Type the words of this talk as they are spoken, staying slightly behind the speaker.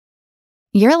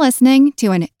You're listening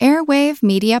to an Airwave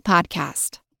Media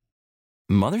Podcast.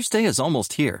 Mother's Day is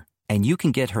almost here, and you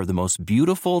can get her the most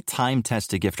beautiful,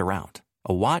 time-tested gift around.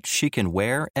 A watch she can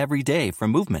wear every day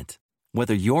from Movement.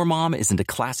 Whether your mom is into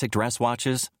classic dress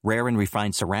watches, rare and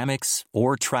refined ceramics,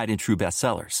 or tried-and-true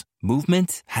bestsellers,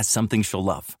 Movement has something she'll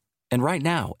love. And right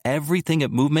now, everything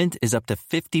at Movement is up to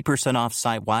 50% off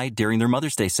site-wide during their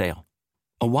Mother's Day sale.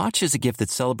 A watch is a gift that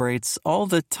celebrates all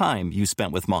the time you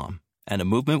spent with mom. And a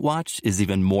Movement watch is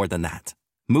even more than that.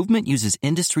 Movement uses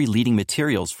industry-leading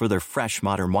materials for their fresh,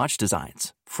 modern watch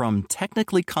designs, from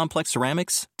technically complex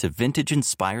ceramics to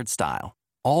vintage-inspired style.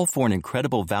 All for an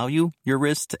incredible value your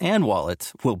wrist and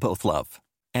wallet will both love.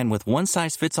 And with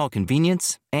one-size-fits-all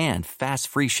convenience and fast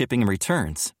free shipping and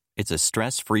returns, it's a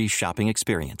stress-free shopping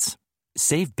experience.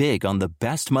 Save big on the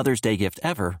best Mother's Day gift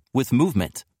ever with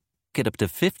Movement. Get up to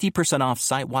 50% off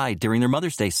site-wide during their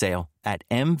Mother's Day sale at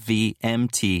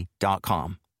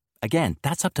mvmt.com. Again,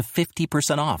 that's up to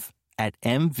 50% off at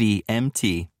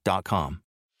mvmt.com.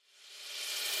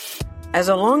 As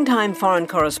a longtime foreign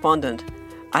correspondent,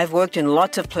 I've worked in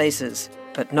lots of places,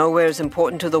 but nowhere as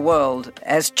important to the world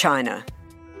as China.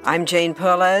 I'm Jane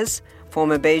Perlez,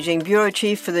 former Beijing bureau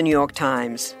chief for the New York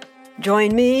Times.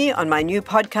 Join me on my new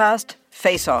podcast,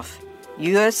 Face Off,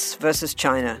 U.S. versus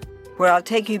China, where I'll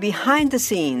take you behind the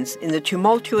scenes in the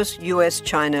tumultuous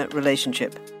U.S.-China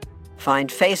relationship.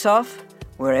 Find Face Off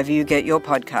wherever you get your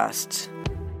podcasts.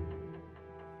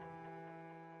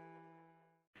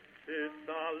 It's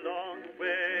a long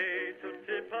way to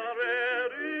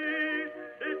Tipperary.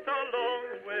 It's a long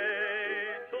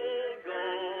way to go.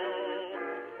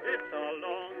 It's a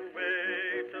long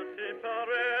way to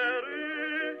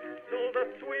Tipperary, to the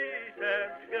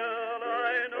sweetest girl I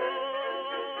know.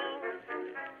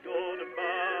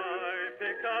 Goodbye,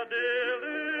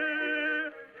 Piccadilly.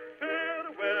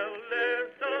 Farewell,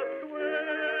 Leicester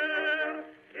Square.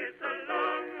 It's a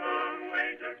long, long way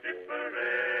to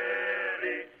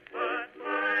Tipperary, but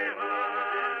my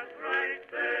heart's right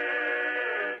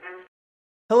there.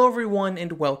 Hello everyone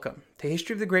and welcome to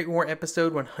History of the Great War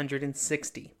episode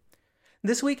 160.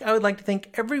 This week I would like to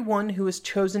thank everyone who has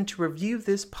chosen to review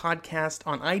this podcast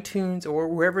on iTunes or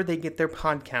wherever they get their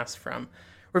podcasts from.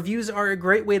 Reviews are a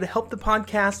great way to help the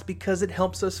podcast because it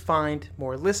helps us find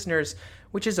more listeners,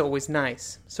 which is always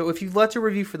nice. So if you've left a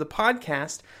review for the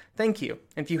podcast, thank you.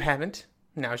 And if you haven't,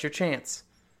 now's your chance.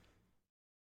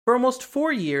 For almost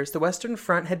 4 years, the Western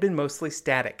Front had been mostly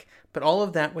static, but all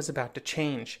of that was about to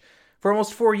change. For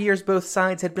almost 4 years, both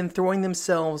sides had been throwing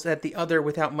themselves at the other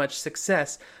without much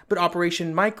success, but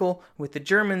Operation Michael, with the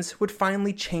Germans, would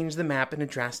finally change the map in a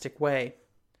drastic way.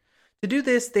 To do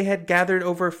this, they had gathered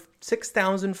over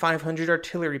 6,500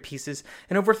 artillery pieces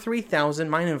and over 3,000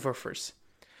 Minenwerfers.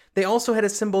 They also had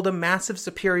assembled a massive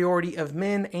superiority of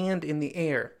men and in the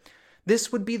air.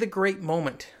 This would be the great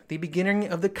moment, the beginning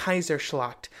of the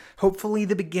Kaiserschlacht, hopefully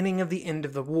the beginning of the end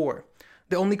of the war.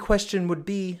 The only question would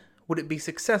it be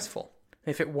successful?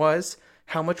 If it was,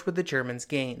 how much would the Germans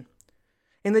gain?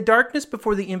 In the darkness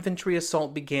before the infantry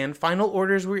assault began, final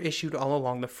orders were issued all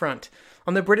along the front.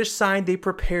 On the British side, they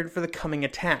prepared for the coming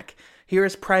attack. Here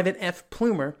is Private F.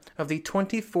 Plumer of the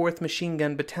 24th Machine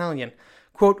Gun Battalion.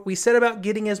 Quote, "We set about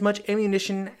getting as much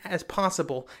ammunition as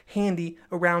possible handy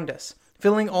around us,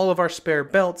 filling all of our spare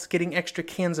belts, getting extra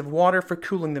cans of water for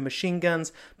cooling the machine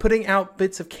guns, putting out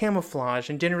bits of camouflage,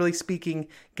 and generally speaking,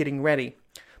 getting ready.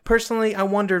 Personally, I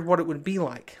wondered what it would be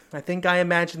like. I think I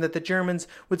imagined that the Germans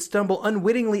would stumble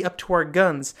unwittingly up to our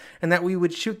guns, and that we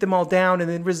would shoot them all down and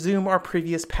then resume our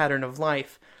previous pattern of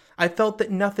life. I felt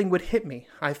that nothing would hit me.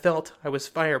 I felt I was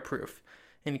fireproof."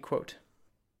 End quote.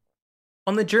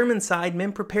 On the German side,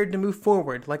 men prepared to move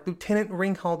forward, like Lieutenant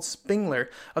Ringhold Spengler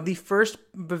of the 1st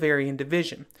Bavarian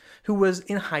Division, who was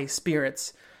in high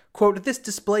spirits. Quote, "This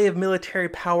display of military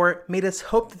power made us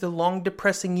hope that the long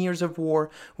depressing years of war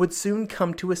would soon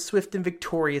come to a swift and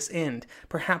victorious end.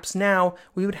 Perhaps now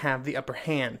we would have the upper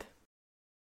hand."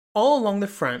 All along the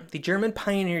front, the German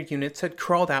pioneer units had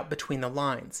crawled out between the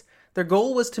lines. Their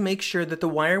goal was to make sure that the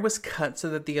wire was cut so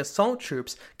that the assault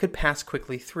troops could pass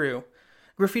quickly through.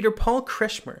 Graffiter Paul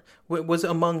Kretschmer was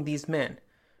among these men.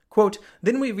 Quote,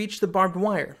 "Then we reached the barbed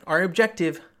wire, our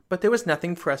objective, but there was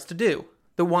nothing for us to do.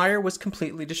 The wire was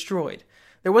completely destroyed.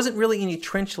 There wasn't really any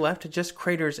trench left, just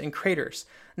craters and craters.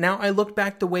 Now I looked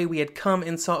back the way we had come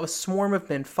and saw a swarm of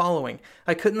men following.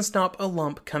 I couldn't stop a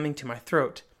lump coming to my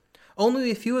throat.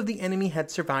 Only a few of the enemy had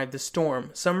survived the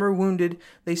storm. Some were wounded.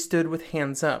 They stood with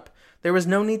hands up. There was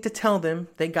no need to tell them.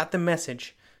 They got the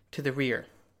message. To the rear."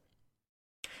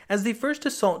 As the first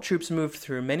assault troops moved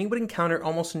through, many would encounter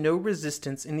almost no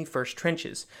resistance in the first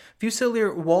trenches.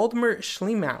 Fusilier Waldemar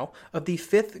Schliemann of the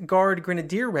 5th Guard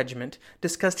Grenadier Regiment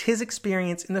discussed his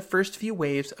experience in the first few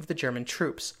waves of the German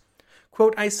troops.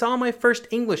 Quote, "I saw my first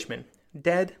Englishman,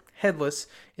 dead, headless,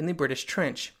 in the British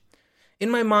trench. In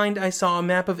my mind, I saw a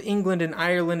map of England and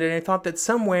Ireland, and I thought that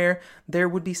somewhere there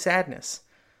would be sadness.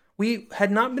 We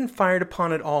had not been fired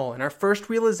upon at all, and our first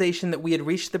realization that we had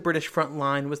reached the British front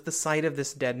line was the sight of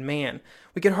this dead man.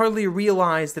 We could hardly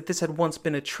realize that this had once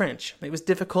been a trench. It was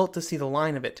difficult to see the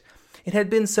line of it. It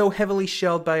had been so heavily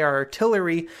shelled by our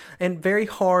artillery, and very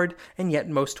hard, and yet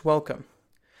most welcome.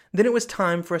 Then it was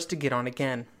time for us to get on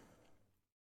again."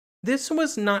 This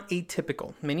was not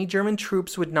atypical. Many German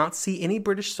troops would not see any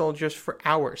British soldiers for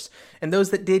hours, and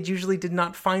those that did usually did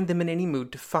not find them in any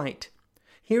mood to fight.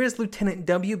 Here is Lieutenant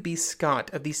W.B. Scott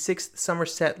of the 6th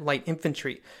Somerset Light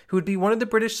Infantry, who would be one of the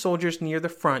British soldiers near the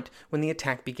front when the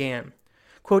attack began.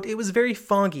 Quote, "It was very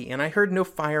foggy, and I heard no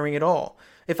firing at all.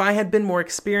 If I had been more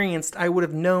experienced, I would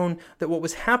have known that what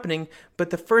was happening, but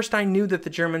the first I knew that the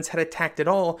Germans had attacked at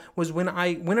all was when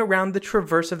I went around the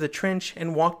traverse of the trench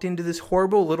and walked into this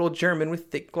horrible little German with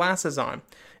thick glasses on.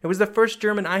 It was the first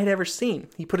German I had ever seen.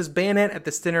 He put his bayonet at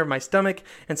the center of my stomach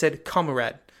and said,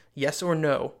 'Comrade, yes or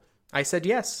no?' I said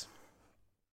yes."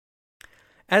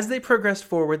 As they progressed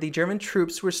forward, the German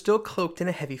troops were still cloaked in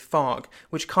a heavy fog,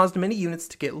 which caused many units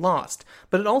to get lost,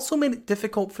 but it also made it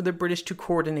difficult for the British to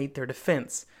coordinate their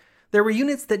defense. There were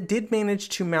units that did manage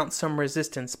to mount some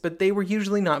resistance, but they were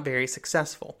usually not very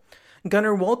successful.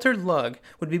 Gunner Walter Lugg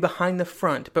would be behind the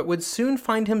front, but would soon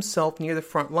find himself near the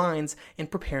front lines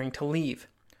and preparing to leave.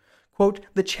 Quote,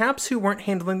 "The chaps who weren't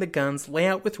handling the guns lay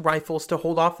out with rifles to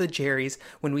hold off the Jerries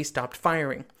when we stopped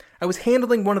firing. I was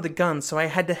handling one of the guns, so I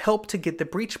had to help to get the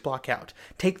breech block out,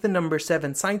 take the number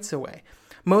 7 sights away.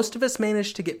 Most of us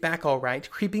managed to get back all right,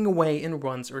 creeping away in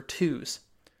runs or twos."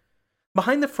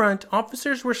 Behind the front,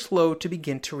 officers were slow to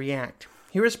begin to react.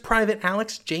 Here is Private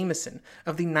Alex Jameson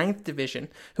of the 9th Division,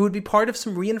 who would be part of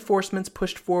some reinforcements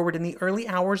pushed forward in the early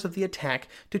hours of the attack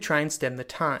to try and stem the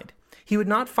tide. He would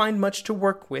not find much to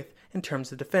work with in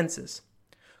terms of defenses.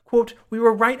 Quote, "We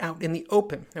were right out in the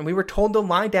open, and we were told to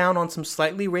lie down on some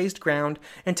slightly raised ground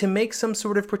and to make some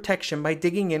sort of protection by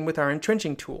digging in with our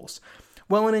entrenching tools.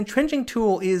 Well, an entrenching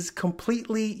tool is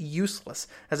completely useless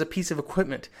as a piece of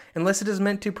equipment, unless it is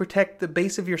meant to protect the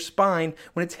base of your spine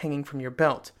when it's hanging from your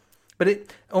belt. But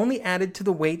it only added to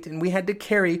the weight and we had to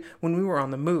carry when we were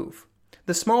on the move.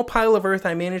 The small pile of earth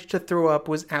I managed to throw up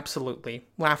was absolutely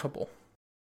laughable."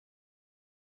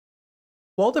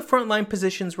 While the frontline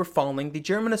positions were falling, the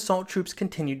German assault troops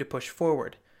continued to push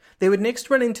forward. They would next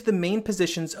run into the main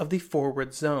positions of the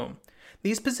forward zone.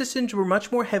 These positions were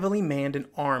much more heavily manned and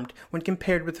armed when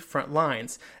compared with the front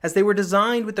lines, as they were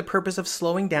designed with the purpose of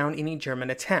slowing down any German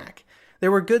attack.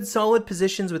 There were good solid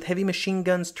positions with heavy machine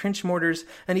guns, trench mortars,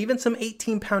 and even some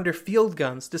 18-pounder field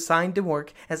guns designed to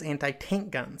work as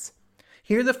anti-tank guns.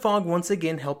 Here the fog once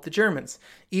again helped the Germans,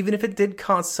 even if it did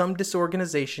cause some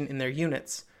disorganization in their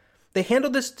units. They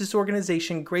handled this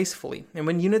disorganization gracefully, and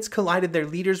when units collided, their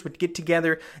leaders would get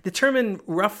together, determine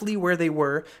roughly where they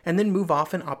were, and then move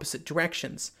off in opposite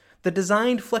directions. The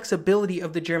designed flexibility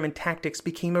of the German tactics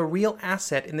became a real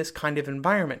asset in this kind of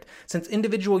environment, since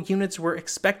individual units were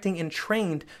expecting and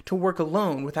trained to work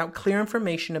alone without clear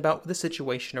information about the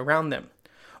situation around them.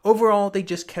 Overall, they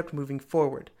just kept moving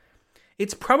forward.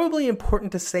 It's probably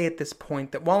important to say at this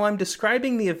point that while I'm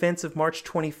describing the events of March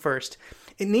 21st,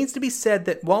 it needs to be said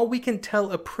that while we can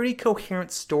tell a pretty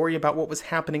coherent story about what was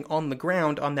happening on the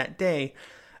ground on that day,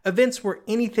 events were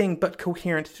anything but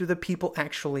coherent to the people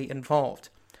actually involved.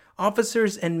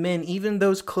 Officers and men, even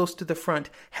those close to the front,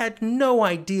 had no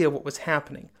idea what was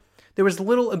happening. There was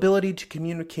little ability to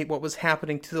communicate what was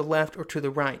happening to the left or to the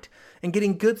right, and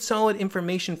getting good solid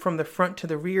information from the front to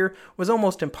the rear was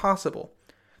almost impossible.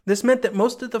 This meant that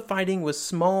most of the fighting was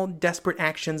small, desperate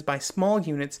actions by small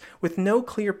units with no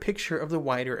clear picture of the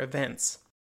wider events.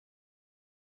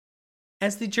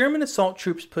 As the German assault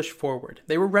troops pushed forward,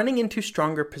 they were running into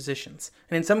stronger positions,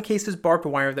 and in some cases barbed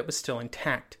wire that was still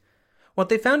intact. What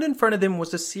they found in front of them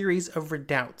was a series of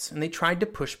redoubts, and they tried to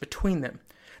push between them.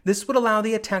 This would allow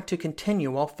the attack to continue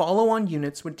while follow-on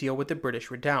units would deal with the British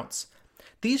redoubts.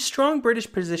 These strong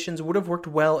British positions would have worked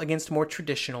well against more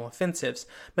traditional offensives,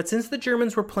 but since the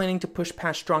Germans were planning to push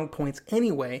past strong points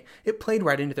anyway, it played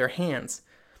right into their hands.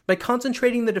 By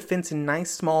concentrating the defense in nice,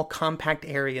 small, compact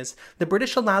areas, the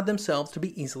British allowed themselves to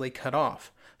be easily cut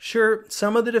off. Sure,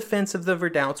 some of the defense of the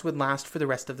redoubts would last for the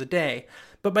rest of the day,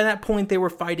 but by that point they were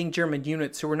fighting German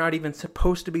units who were not even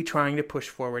supposed to be trying to push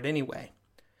forward anyway.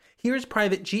 Here is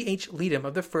Private G.H. Leadham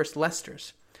of the 1st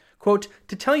Leicesters. Quote,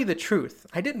 "To tell you the truth,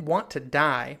 I didn't want to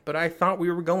die, but I thought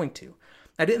we were going to.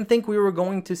 I didn't think we were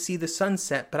going to see the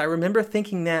sunset, but I remember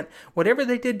thinking that whatever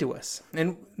they did to us,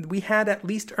 and we had at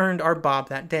least earned our bob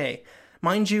that day.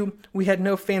 Mind you, we had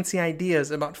no fancy ideas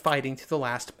about fighting to the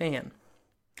last man."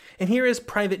 And here is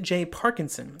Private J.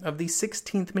 Parkinson of the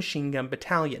 16th Machine Gun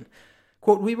Battalion.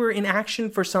 Quote, "We were in action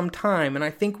for some time, and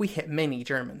I think we hit many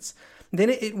Germans.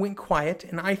 Then it went quiet,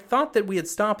 and I thought that we had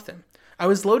stopped them. I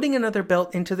was loading another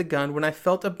belt into the gun when I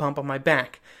felt a bump on my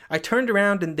back. I turned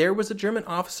around, and there was a German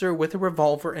officer with a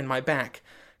revolver in my back.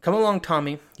 'Come along,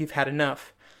 Tommy, you've had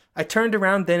enough.' I turned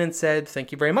around then and said,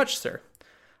 'Thank you very much, sir.'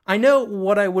 I know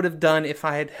what I would have done if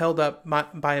I had held up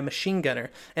by a machine gunner,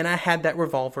 and I had that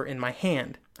revolver in my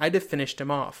hand. I'd have finished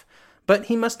him off. But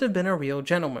he must have been a real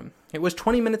gentleman. It was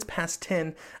 20 minutes past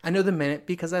 10. I know the minute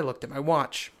because I looked at my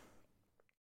watch."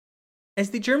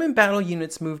 As the German battle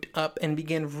units moved up and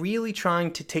began really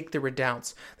trying to take the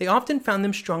redoubts, they often found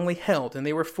them strongly held, and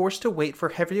they were forced to wait for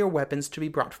heavier weapons to be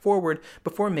brought forward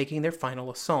before making their final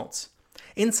assaults.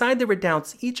 Inside the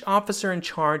redoubts, each officer in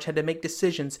charge had to make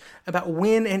decisions about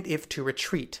when and if to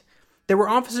retreat. There were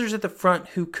officers at the front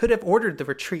who could have ordered the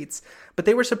retreats, but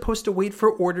they were supposed to wait for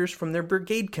orders from their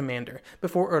brigade commander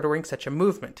before ordering such a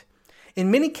movement.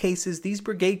 In many cases, these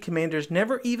brigade commanders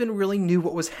never even really knew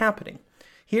what was happening.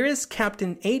 Here is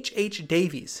Captain H.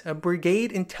 Davies, a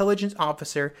brigade intelligence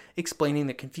officer, explaining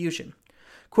the confusion.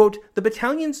 Quote, "The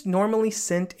battalions normally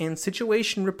sent in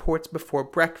situation reports before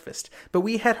breakfast, but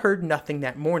we had heard nothing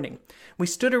that morning. We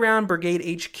stood around Brigade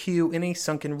HQ in a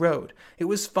sunken road. It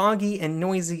was foggy and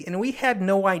noisy, and we had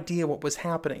no idea what was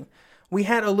happening. We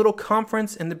had a little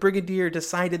conference, and the brigadier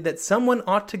decided that someone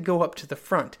ought to go up to the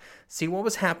front, see what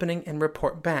was happening, and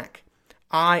report back.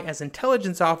 I, as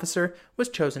intelligence officer, was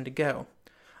chosen to go.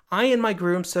 I and my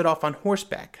groom set off on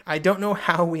horseback. I don't know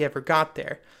how we ever got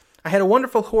there. I had a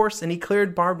wonderful horse, and he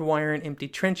cleared barbed wire and empty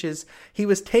trenches. He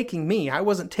was taking me, I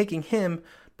wasn't taking him,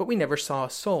 but we never saw a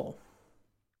soul."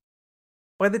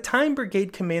 By the time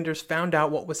brigade commanders found out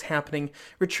what was happening,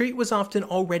 retreat was often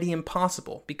already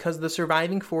impossible because the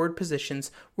surviving forward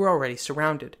positions were already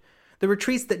surrounded. The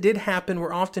retreats that did happen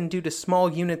were often due to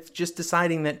small units just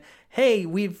deciding that, hey,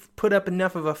 we've put up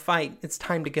enough of a fight, it's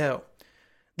time to go.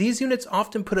 These units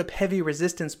often put up heavy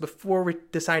resistance before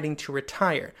deciding to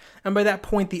retire, and by that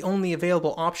point the only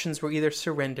available options were either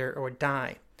surrender or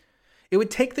die. It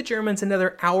would take the Germans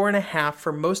another hour and a half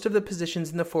for most of the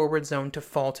positions in the forward zone to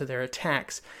fall to their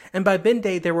attacks, and by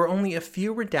midday there were only a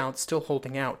few redoubts still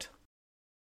holding out.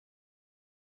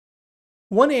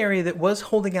 One area that was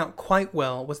holding out quite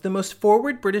well was the most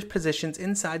forward British positions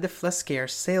inside the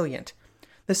Flesquieres salient.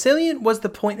 The salient was the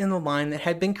point in the line that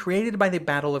had been created by the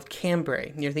Battle of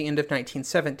Cambrai near the end of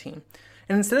 1917,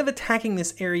 and instead of attacking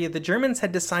this area, the Germans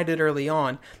had decided early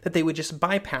on that they would just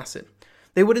bypass it.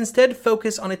 They would instead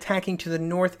focus on attacking to the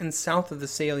north and south of the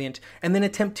salient, and then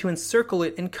attempt to encircle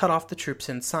it and cut off the troops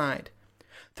inside.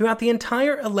 Throughout the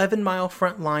entire 11-mile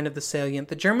front line of the salient,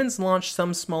 the Germans launched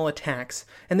some small attacks,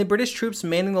 and the British troops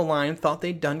manning the line thought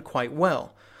they'd done quite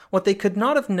well. What they could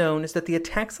not have known is that the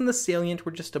attacks on the salient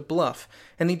were just a bluff,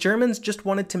 and the Germans just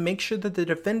wanted to make sure that the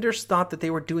defenders thought that they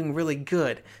were doing really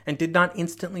good, and did not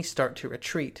instantly start to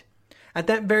retreat. At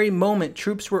that very moment,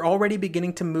 troops were already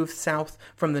beginning to move south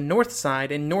from the north side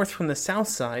and north from the south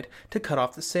side to cut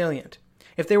off the salient.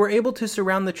 If they were able to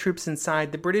surround the troops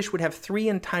inside, the British would have 3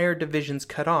 entire divisions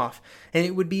cut off, and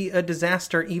it would be a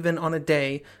disaster even on a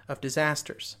day of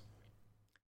disasters.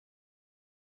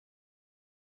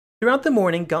 Throughout the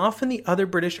morning, Gough and the other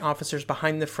British officers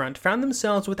behind the front found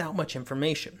themselves without much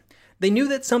information. They knew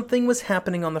that something was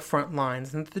happening on the front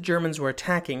lines and that the Germans were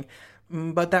attacking,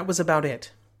 but that was about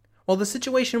it. While the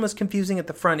situation was confusing at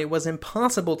the front, it was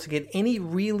impossible to get any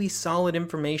really solid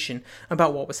information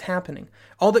about what was happening.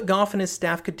 All that Gough and his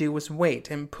staff could do was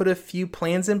wait and put a few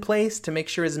plans in place to make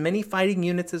sure as many fighting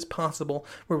units as possible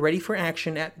were ready for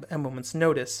action at a moment's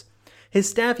notice. His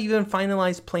staff even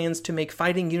finalized plans to make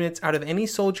fighting units out of any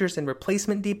soldiers in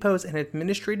replacement depots and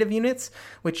administrative units,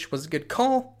 which was a good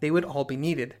call. They would all be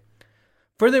needed.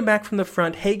 Further back from the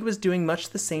front, Haig was doing much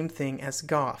the same thing as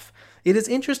Gough. It is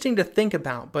interesting to think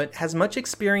about, but as much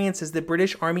experience as the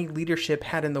British Army leadership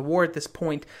had in the war at this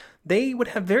point, they would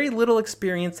have very little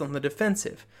experience on the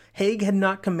defensive. Haig had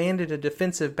not commanded a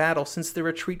defensive battle since the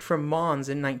retreat from Mons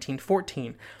in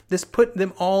 1914. This put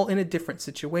them all in a different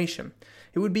situation.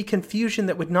 It would be confusion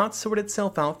that would not sort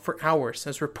itself out for hours,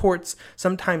 as reports,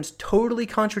 sometimes totally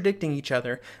contradicting each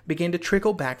other, began to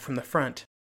trickle back from the front.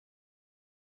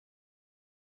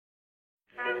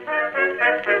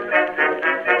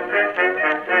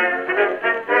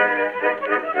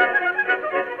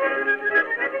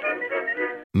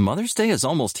 Mother's Day is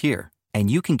almost here, and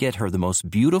you can get her the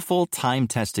most beautiful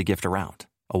time-tested gift around.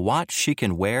 A watch she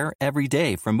can wear every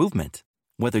day from Movement.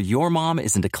 Whether your mom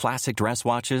is into classic dress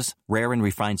watches, rare and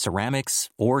refined ceramics,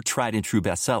 or tried and true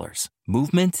bestsellers,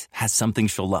 Movement has something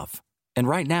she'll love. And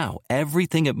right now,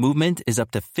 everything at Movement is up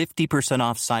to 50%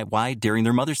 off site-wide during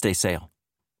their Mother's Day sale.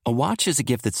 A watch is a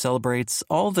gift that celebrates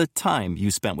all the time you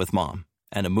spent with mom.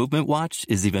 And a Movement watch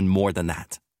is even more than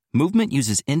that. Movement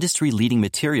uses industry-leading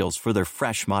materials for their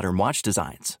fresh modern watch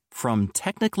designs, from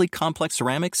technically complex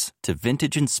ceramics to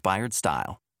vintage-inspired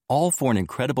style. All for an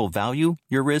incredible value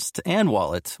your wrist and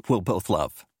wallet will both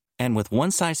love. And with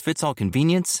one-size-fits-all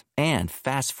convenience and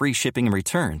fast free shipping and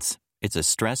returns, it's a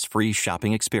stress-free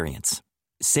shopping experience.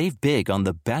 Save big on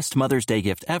the best Mother's Day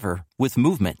gift ever with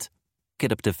Movement.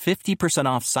 Get up to 50%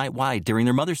 off site-wide during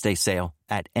their Mother's Day sale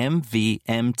at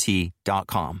mvmt.com.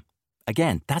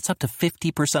 Again, that's up to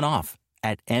 50% off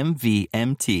at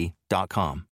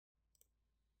mvmt.com.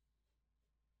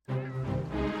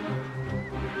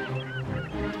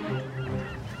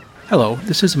 Hello,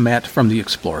 this is Matt from the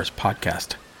Explorers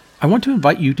Podcast. I want to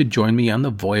invite you to join me on the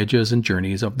voyages and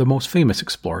journeys of the most famous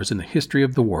explorers in the history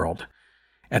of the world.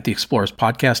 At the Explorers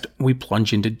Podcast, we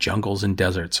plunge into jungles and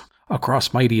deserts,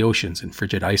 across mighty oceans and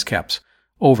frigid ice caps,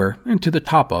 over and to the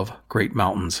top of great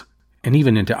mountains, and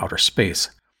even into outer space.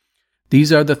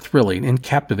 These are the thrilling and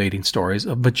captivating stories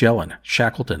of Magellan,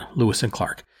 Shackleton, Lewis and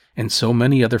Clark, and so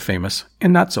many other famous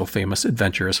and not so famous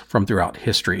adventurers from throughout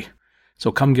history.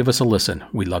 So come give us a listen.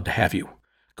 We'd love to have you.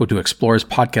 Go to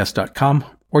explorerspodcast.com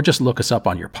or just look us up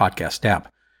on your podcast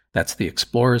app. That's the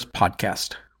Explorers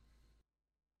Podcast.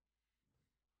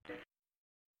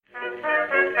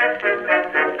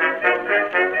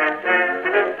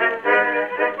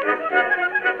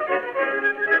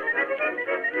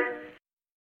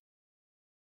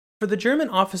 For the German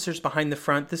officers behind the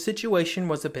front, the situation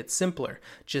was a bit simpler.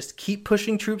 Just keep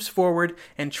pushing troops forward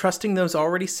and trusting those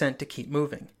already sent to keep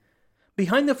moving.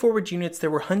 Behind the forward units,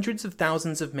 there were hundreds of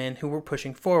thousands of men who were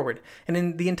pushing forward,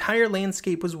 and the entire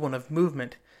landscape was one of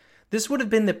movement. This would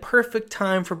have been the perfect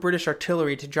time for British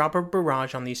artillery to drop a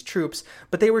barrage on these troops,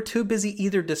 but they were too busy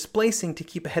either displacing to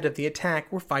keep ahead of the attack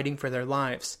or fighting for their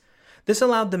lives. This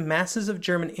allowed the masses of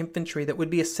German infantry that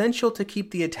would be essential to keep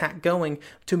the attack going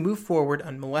to move forward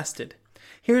unmolested.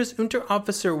 Here's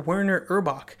Unteroffizier Werner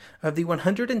Erbach of the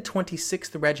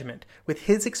 126th Regiment with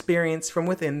his experience from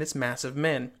within this mass of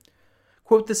men.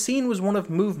 Quote, "The scene was one of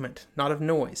movement, not of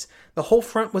noise. The whole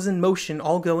front was in motion,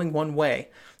 all going one way.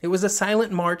 It was a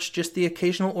silent march, just the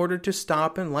occasional order to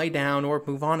stop and lie down or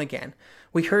move on again.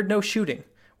 We heard no shooting.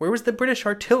 Where was the British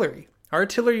artillery? Our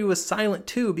artillery was silent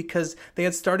too because they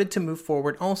had started to move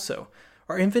forward also.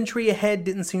 Our infantry ahead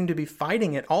didn't seem to be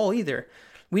fighting at all either.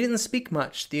 We didn't speak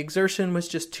much. The exertion was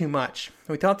just too much.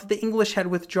 We thought that the English had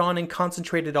withdrawn and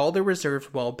concentrated all their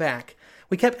reserves well back.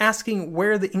 We kept asking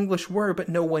where the English were, but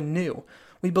no one knew.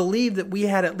 We believed that we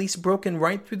had at least broken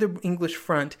right through the English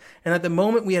front, and that the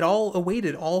moment we had all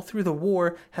awaited all through the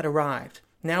war had arrived.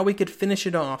 Now we could finish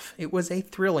it off. It was a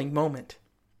thrilling moment."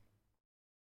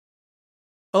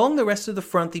 Along the rest of the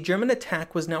front, the German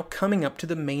attack was now coming up to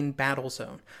the main battle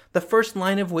zone, the first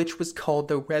line of which was called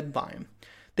the Red Line.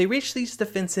 They reached these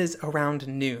defenses around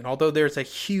noon, although there's a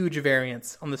huge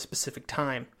variance on the specific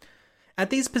time. At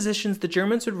these positions, the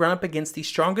Germans would run up against the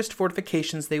strongest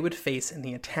fortifications they would face in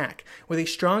the attack, with a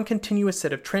strong continuous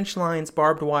set of trench lines,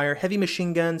 barbed wire, heavy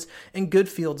machine guns, and good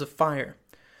fields of fire.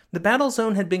 The battle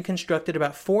zone had been constructed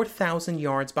about 4,000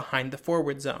 yards behind the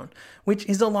forward zone, which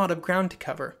is a lot of ground to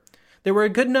cover. There were a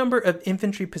good number of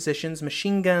infantry positions,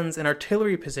 machine guns, and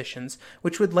artillery positions,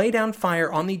 which would lay down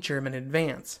fire on the German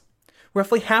advance.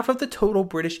 Roughly half of the total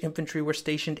British infantry were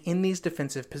stationed in these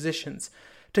defensive positions.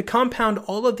 To compound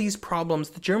all of these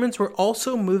problems, the Germans were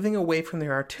also moving away from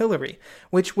their artillery,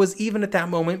 which was even at that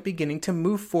moment beginning to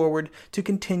move forward to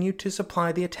continue to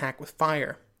supply the attack with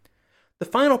fire. The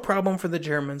final problem for the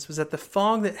Germans was that the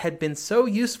fog that had been so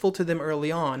useful to them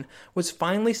early on was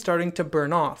finally starting to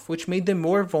burn off, which made them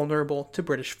more vulnerable to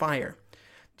British fire.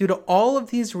 Due to all of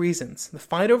these reasons, the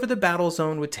fight over the battle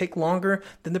zone would take longer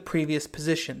than the previous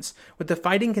positions, with the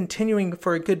fighting continuing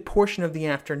for a good portion of the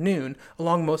afternoon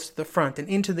along most of the front and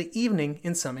into the evening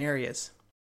in some areas.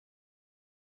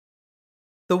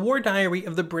 The war diary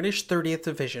of the British 30th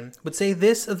Division would say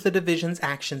this of the division's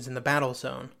actions in the battle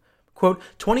zone. Quote,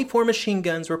 24 machine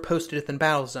guns were posted in the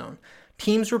battle zone.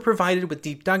 Teams were provided with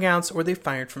deep dugouts or they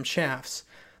fired from shafts.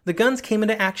 The guns came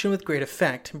into action with great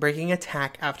effect, breaking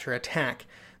attack after attack.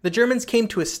 The Germans came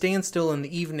to a standstill in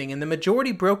the evening, and the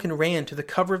majority broke and ran to the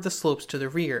cover of the slopes to the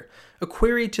rear. A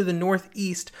quarry to the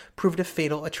northeast proved a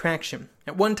fatal attraction.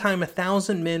 At one time,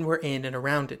 1,000 men were in and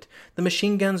around it. The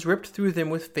machine guns ripped through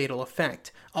them with fatal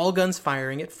effect, all guns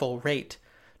firing at full rate.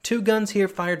 2 guns here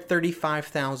fired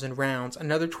 35,000 rounds,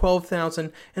 another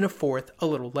 12,000, and a fourth a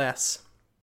little less.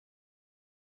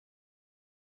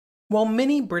 While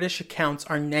many British accounts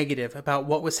are negative about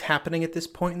what was happening at this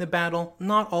point in the battle,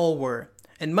 not all were.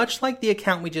 And much like the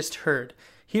account we just heard,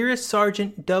 here is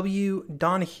Sergeant W.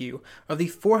 Donahue of the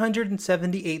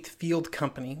 478th Field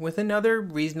Company with another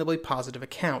reasonably positive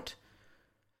account.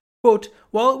 Quote,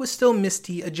 "While it was still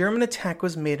misty, a German attack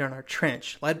was made on our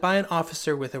trench, led by an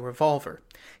officer with a revolver.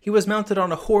 He was mounted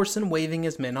on a horse and waving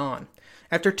his men on.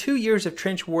 After 2 years of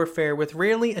trench warfare with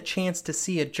rarely a chance to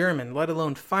see a German, let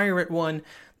alone fire at one,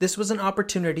 this was an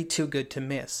opportunity too good to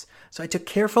miss. So I took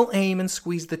careful aim and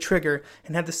squeezed the trigger,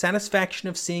 and had the satisfaction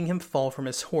of seeing him fall from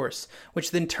his horse,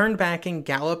 which then turned back and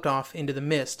galloped off into the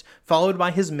mist, followed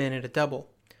by his men at a double.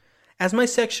 As my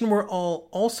section were all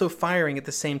also firing at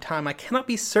the same time, I cannot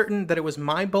be certain that it was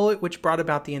my bullet which brought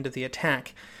about the end of the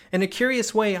attack. In a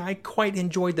curious way, I quite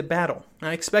enjoyed the battle.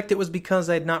 I expect it was because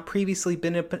I had not previously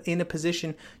been in a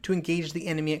position to engage the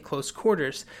enemy at close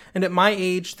quarters, and at my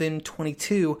age, then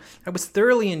 22, I was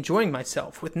thoroughly enjoying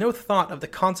myself, with no thought of the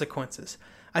consequences.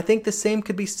 I think the same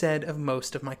could be said of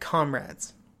most of my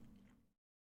comrades."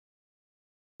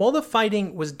 While the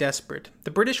fighting was desperate, the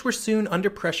British were soon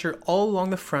under pressure all along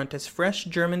the front as fresh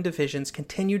German divisions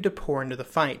continued to pour into the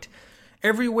fight.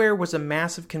 Everywhere was a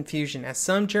mass of confusion as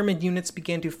some German units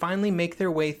began to finally make their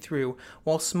way through,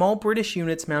 while small British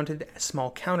units mounted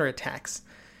small counterattacks.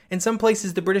 In some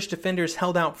places, the British defenders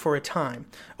held out for a time,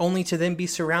 only to then be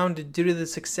surrounded due to the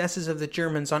successes of the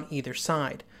Germans on either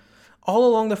side. All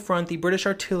along the front, the British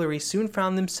artillery soon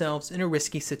found themselves in a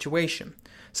risky situation.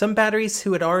 Some batteries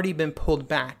who had already been pulled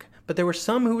back, but there were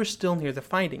some who were still near the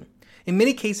fighting. In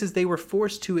many cases, they were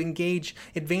forced to engage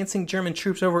advancing German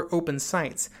troops over open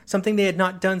sights, something they had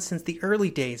not done since the early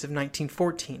days of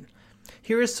 1914.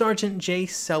 Here is Sergeant J.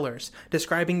 Sellers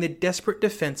describing the desperate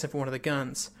defense of one of the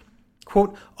guns.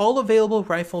 Quote, "All available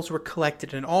rifles were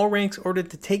collected and all ranks ordered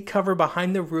to take cover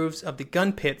behind the roofs of the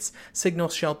gun pits, signal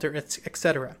shelter,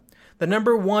 etc. The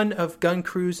number 1 of gun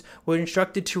crews were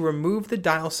instructed to remove the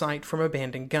dial sight from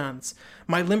abandoned guns.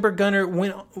 My limber gunner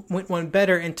went one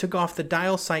better and took off the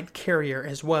dial sight carrier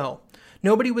as well.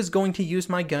 Nobody was going to use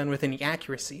my gun with any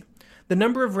accuracy. The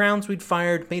number of rounds we'd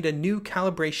fired made a new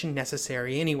calibration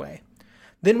necessary anyway.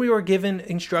 Then we were given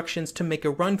instructions to make a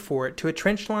run for it to a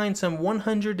trench line some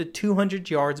 100 to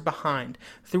 200 yards behind,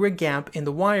 through a gap in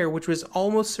the wire which was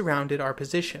almost surrounded our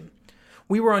position.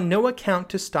 We were on no account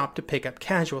to stop to pick up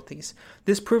casualties.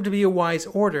 This proved to be a wise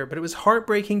order, but it was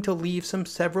heartbreaking to leave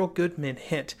several good men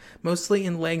hit, mostly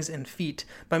in legs and feet,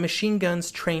 by machine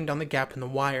guns trained on the gap in the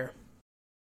wire."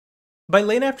 By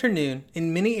late afternoon,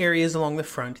 in many areas along the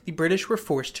front, the British were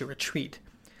forced to retreat.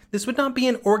 This would not be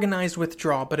an organized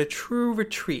withdrawal, but a true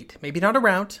retreat. Maybe not a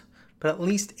rout, but at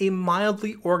least a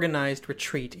mildly organized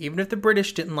retreat, even if the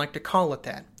British didn't like to call it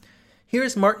that. Here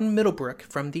is Martin Middlebrook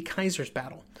from the Kaiser's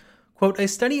battle. Quote, "A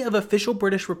study of official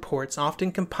British reports,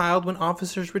 often compiled when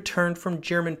officers returned from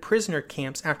German prisoner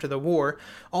camps after the war,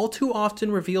 all too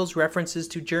often reveals references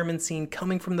to Germans seen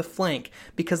coming from the flank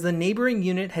because the neighboring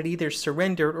unit had either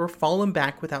surrendered or fallen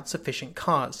back without sufficient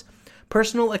cause.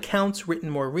 Personal accounts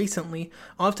written more recently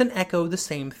often echo the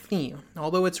same theme,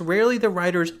 although it's rarely the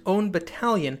writer's own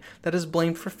battalion that is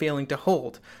blamed for failing to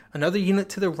hold. Another unit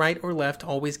to the right or left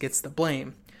always gets the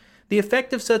blame. The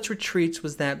effect of such retreats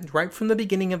was that, right from the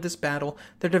beginning of this battle,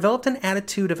 there developed an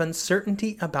attitude of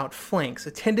uncertainty about flanks,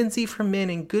 a tendency for men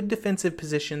in good defensive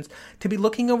positions to be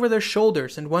looking over their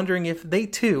shoulders and wondering if they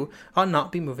too ought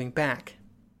not be moving back."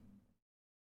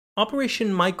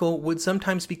 Operation Michael would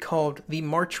sometimes be called the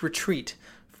March Retreat,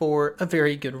 for a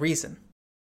very good reason.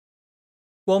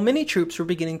 While many troops were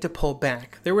beginning to pull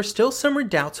back, there were still some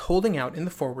redoubts holding out in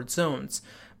the forward zones.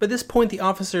 By this point, the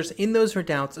officers in those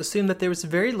redoubts assumed that there was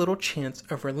very little chance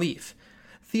of relief.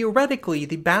 Theoretically,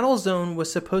 the battle zone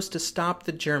was supposed to stop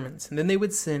the Germans, and then they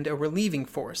would send a relieving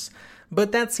force,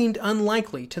 but that seemed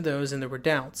unlikely to those in the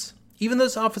redoubts. Even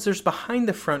those officers behind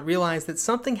the front realized that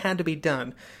something had to be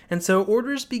done, and so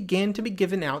orders began to be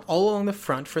given out all along the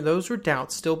front for those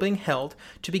redoubts still being held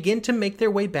to begin to make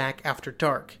their way back after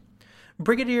dark.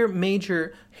 Brigadier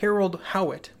Major Harold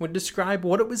Howitt would describe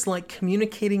what it was like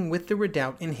communicating with the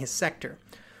redoubt in his sector.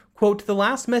 Quote, "The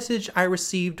last message I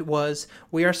received was,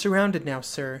 'We are surrounded now,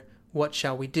 sir. What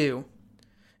shall we do?'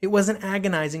 It was an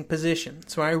agonizing position,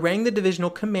 so I rang the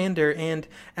divisional commander, and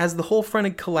as the whole front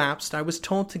had collapsed, I was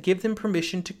told to give them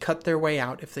permission to cut their way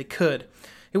out if they could.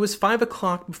 It was 5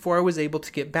 o'clock before I was able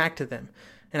to get back to them,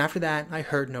 and after that I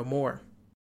heard no more.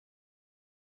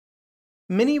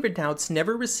 Many redoubts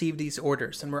never received these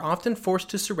orders and were often forced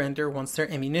to surrender once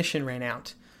their ammunition ran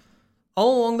out.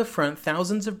 All along the front,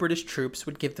 thousands of British troops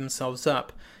would give themselves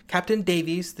up. Captain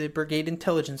Davies, the brigade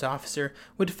intelligence officer,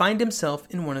 would find himself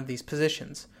in one of these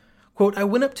positions. Quote, I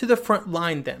went up to the front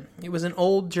line then. It was an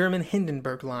old German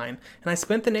Hindenburg line, and I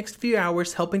spent the next few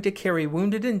hours helping to carry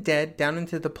wounded and dead down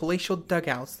into the palatial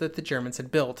dugouts that the Germans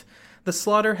had built. The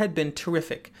slaughter had been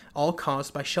terrific, all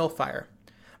caused by shell fire.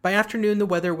 By afternoon, the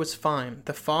weather was fine.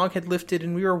 The fog had lifted,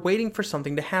 and we were waiting for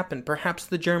something to happen, perhaps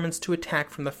the Germans to attack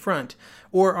from the front,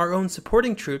 or our own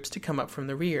supporting troops to come up from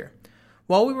the rear.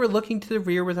 While we were looking to the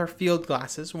rear with our field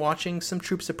glasses, watching some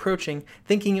troops approaching,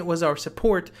 thinking it was our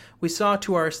support, we saw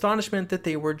to our astonishment that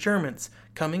they were Germans,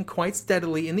 coming quite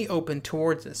steadily in the open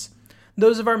towards us.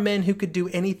 Those of our men who could do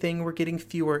anything were getting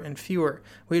fewer and fewer.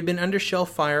 We had been under shell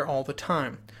fire all the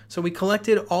time. So we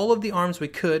collected all of the arms we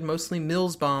could, mostly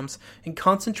Mills bombs, and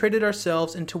concentrated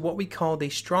ourselves into what we called a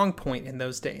strong point in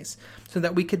those days, so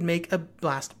that we could make a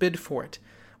last bid for it.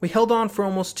 We held on for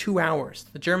almost 2 hours.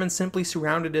 The Germans simply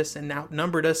surrounded us and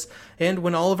outnumbered us, and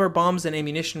when all of our bombs and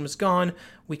ammunition was gone,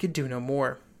 we could do no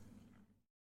more.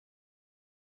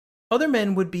 Other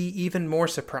men would be even more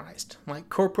surprised, like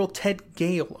Corporal Ted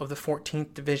Gale of the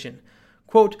 14th Division.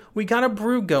 Quote, we got a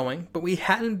brew going, but we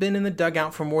hadn't been in the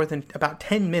dugout for more than about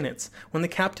 10 minutes when the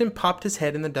captain popped his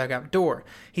head in the dugout door.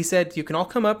 He said, you can all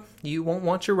come up, you won't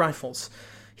want your rifles.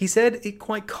 He said it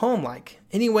quite calm-like.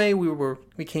 Anyway,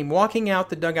 we came walking out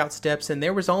the dugout steps, and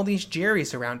there was all these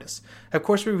Jerrys around us. Of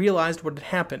course, we realized what had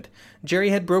happened.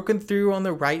 Jerry had broken through on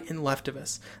the right and left of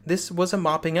us. This was a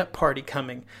mopping-up party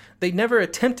coming. They never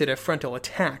attempted a frontal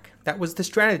attack. That was the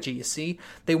strategy, you see.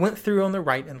 They went through on the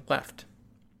right and left.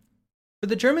 For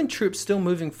the German troops still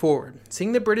moving forward,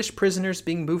 seeing the British prisoners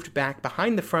being moved back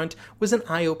behind the front was an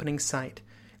eye-opening sight.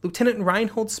 Lieutenant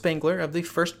Reinhold Spengler of the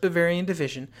 1st Bavarian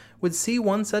Division would see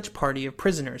one such party of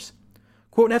prisoners.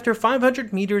 Quote, after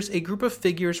 500 meters, a group of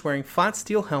figures wearing flat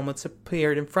steel helmets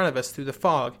appeared in front of us through the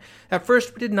fog. At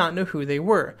first we did not know who they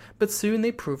were, but soon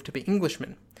they proved to be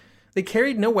Englishmen. They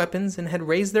carried no weapons and had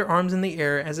raised their arms in the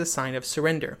air as a sign of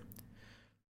surrender.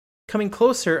 Coming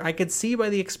closer, I could see by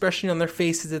the expression on their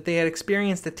faces that they had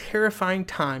experienced a terrifying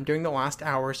time during the last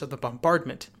hours of the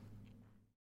bombardment.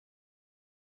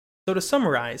 So to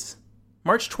summarize,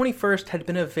 March 21st had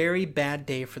been a very bad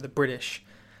day for the British,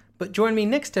 but join me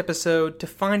next episode to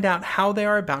find out how they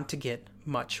are about to get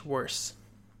much worse.